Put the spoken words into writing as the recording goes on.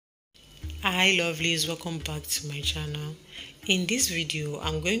Hi lovelies, welcome back to my channel. In this video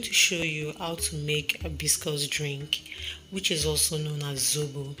I'm going to show you how to make a hibiscus drink, which is also known as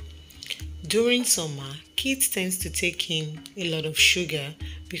ZOBO. During summer, kids tend to take in a lot of sugar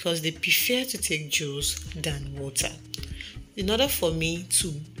because they prefer to take juice than water. In order for me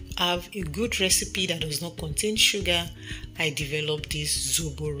to have a good recipe that does not contain sugar, I developed this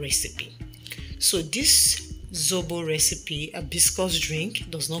ZOBO recipe. So this ZOBO recipe, a hibiscus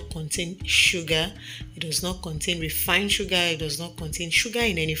drink, does not contain sugar, it does not contain refined sugar, it does not contain sugar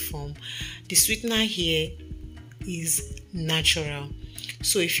in any form. The sweetener here is natural.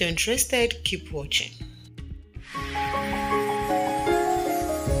 So if you're interested, keep watching.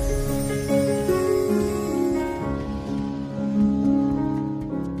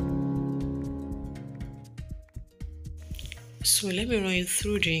 So let me run you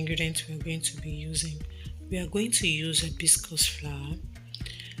through the ingredients we're going to be using. We are going to use hibiscus flower.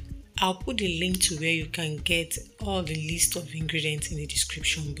 I'll put the link to where you can get all the list of ingredients in the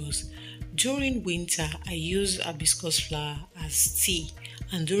description box. During winter, I use hibiscus flower as tea,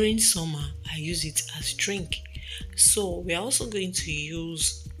 and during summer, I use it as drink. So we are also going to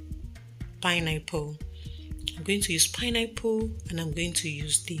use pineapple. I'm going to use pineapple and I'm going to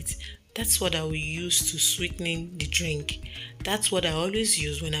use dates. That's what I will use to sweeten the drink. That's what I always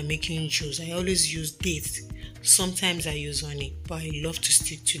use when I'm making juice. I always use dates. Sometimes I use honey, but I love to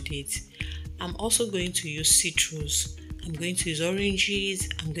stick to dates. I'm also going to use citrus. I'm going to use oranges,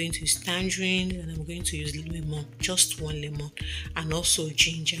 I'm going to use tangerines, and I'm going to use lemon, just one lemon, and also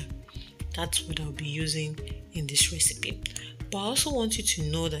ginger. That's what I'll be using in this recipe. But I also want you to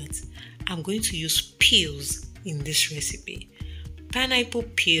know that I'm going to use peels in this recipe. Pineapple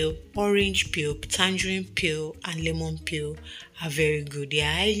peel, orange peel, tangerine peel, and lemon peel are very good. They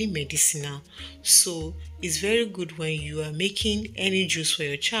are highly medicinal. So it's very good when you are making any juice for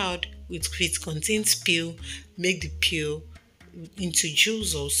your child which contains peel, make the peel into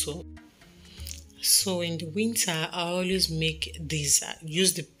juice also. So in the winter, I always make this,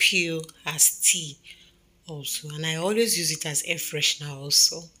 use the peel as tea also. And I always use it as air freshener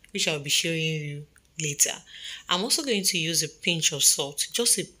also, which I'll be showing you later. I'm also going to use a pinch of salt,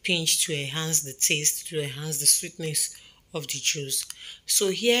 just a pinch to enhance the taste, to enhance the sweetness of the juice. So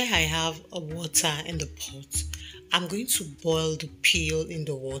here I have a water in the pot. I'm going to boil the peel in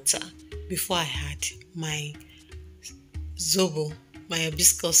the water before I add my ZOBO, my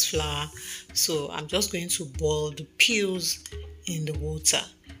hibiscus flower. So I'm just going to boil the peels in the water.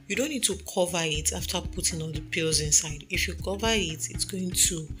 You don't need to cover it after putting all the peels inside. If you cover it, it's going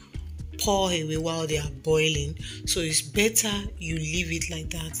to pour away while they are boiling. So it's better you leave it like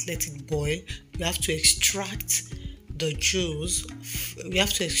that, let it boil. You have to extract the juice, we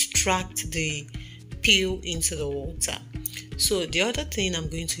have to extract the peel into the water. So the other thing I'm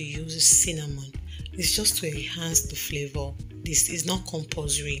going to use is cinnamon. It's just to enhance the flavor. This is not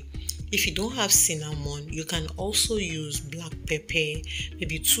compulsory. If you don't have cinnamon, you can also use black pepper,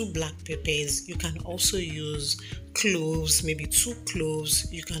 maybe 2 black peppers. You can also use cloves, maybe 2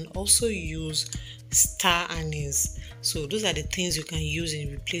 cloves. You can also use star anise. So those are the things you can use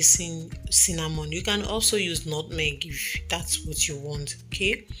in replacing cinnamon. You can also use nutmeg if that's what you want,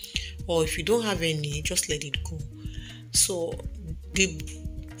 okay? Or if you don't have any, just let it go. So the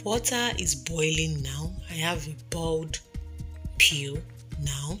water is boiling now. I have a boiled peel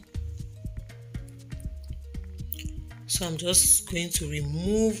now. So I'm just going to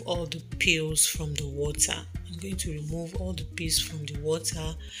remove all the peels from the water. I'm going to remove all the peels from the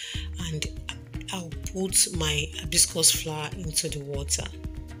water, and I'll put my hibiscus flower into the water.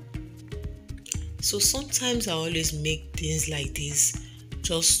 So sometimes I always make things like this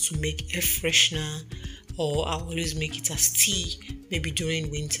just to make air freshener, or I always make it as tea, maybe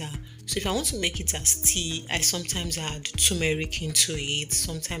during winter. So if I want to make it as tea, I sometimes add turmeric into it,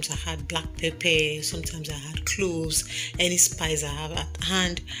 sometimes I add black pepper, sometimes I add cloves, any spice I have at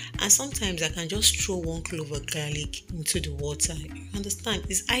hand, and sometimes I can just throw 1 clove of garlic into the water. You understand?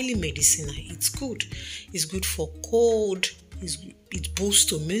 It's highly medicinal. It's good. It's good for cold. It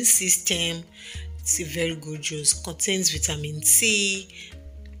boosts the immune system. It's a very good juice. Contains vitamin C.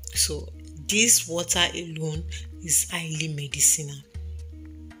 So this water alone is highly medicinal.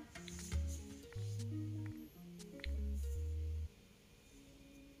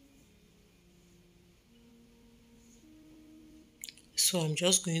 So I'm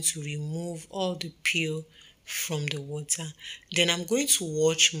just going to remove all the peel from the water. Then I'm going to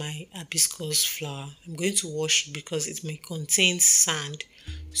wash my hibiscus flower. I'm going to wash it because it may contain sand.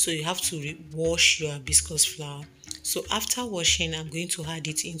 So you have to wash your hibiscus flower. So after washing, I'm going to add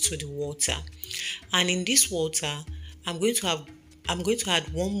it into the water. And in this water, I'm going to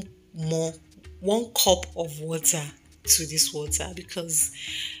add 1 1 cup of water to this water, because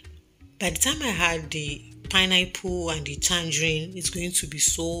by the time I add the pineapple and the tangerine, it's going to be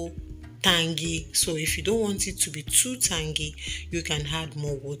so tangy. So if you don't want it to be too tangy, you can add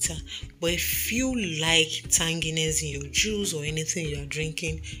more water. But if you like tanginess in your juice or anything you are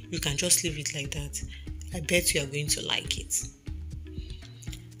drinking, you can just leave it like that. I bet you are going to like it.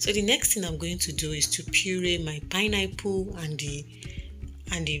 So the next thing I'm going to do is to puree my pineapple and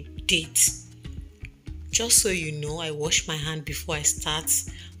the dates. Just so you know, I wash my hand before I start,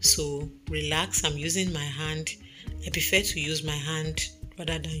 so relax. I'm using my hand. I prefer to use my hand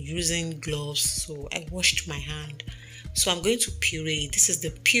rather than using gloves, so I washed my hand. So I'm going to puree. This is the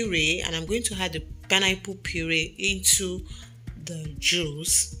puree, and I'm going to add the pineapple puree into the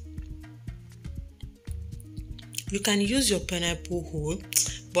juice. You can use your pineapple whole,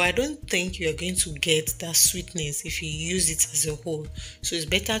 but I don't think you are going to get that sweetness if you use it as a whole. So it's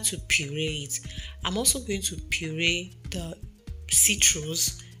better to puree it. I'm also going to puree the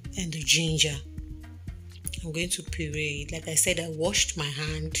citrus and the ginger. I'm going to puree it. Like I said, I washed my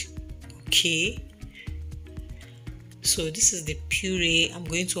hand. Okay. So this is the puree. I'm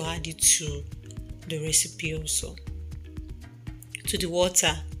going to add it to the recipe also. To the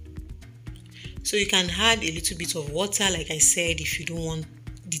water. So you can add a little bit of water. Like I said, if you don't want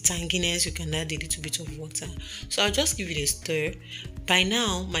the tanginess, you can add a little bit of water. So I'll just give it a stir. By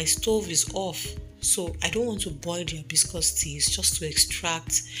now, my stove is off. So I don't want to boil the hibiscus tea. It's just to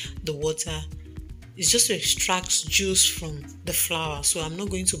extract the water. It's just to extract juice from the flower. So I'm not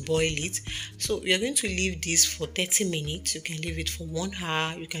going to boil it. So we are going to leave this for 30 minutes. You can leave it for 1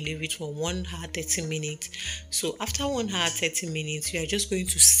 hour. You can leave it for 1 hour, 30 minutes. So after 1 hour, 30 minutes, you are just going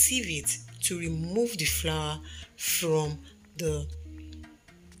to sieve it to remove the flour from the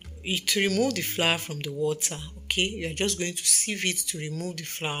water. Okay, you are just going to sieve it to remove the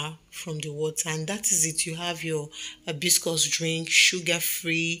flour from the water, and that is it. You have your hibiscus drink, sugar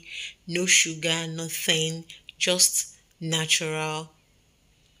free, no sugar, nothing, just natural.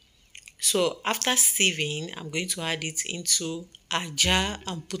 So after sieving, I'm going to add it into a jar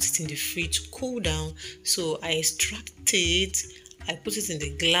and put it in the fridge to cool down. So I extract it, I put it in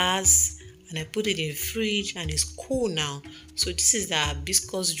the glass, and I put it in the fridge, and it's cool now. So this is the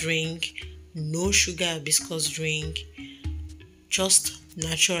hibiscus drink, no sugar hibiscus drink, just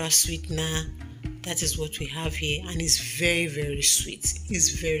natural sweetener. That is what we have here, and it's very, very sweet. It's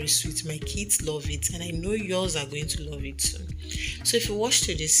very sweet. My kids love it, and I know yours are going to love it too. So if you watch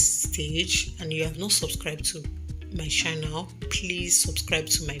to this stage and you have not subscribed to my channel, please subscribe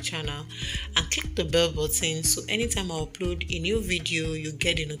to my channel and click the bell button, so anytime I upload a new video, you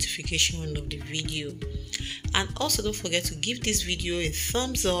get a notification of the video. And also don't forget to give this video a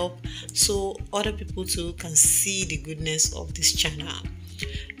thumbs up so other people too can see the goodness of this channel.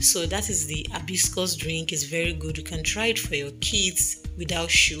 So that is the hibiscus drink. It's very good. You can try it for your kids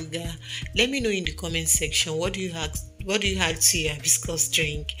without sugar. Let me know in the comment section, what do you add to your hibiscus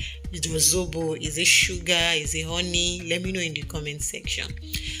drink? Is it ZOBO? Is it sugar? Is it honey? Let me know in the comment section.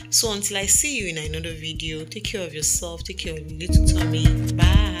 So until I see you in another video, take care of yourself, take care of your little tummy.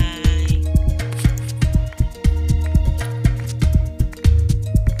 Bye.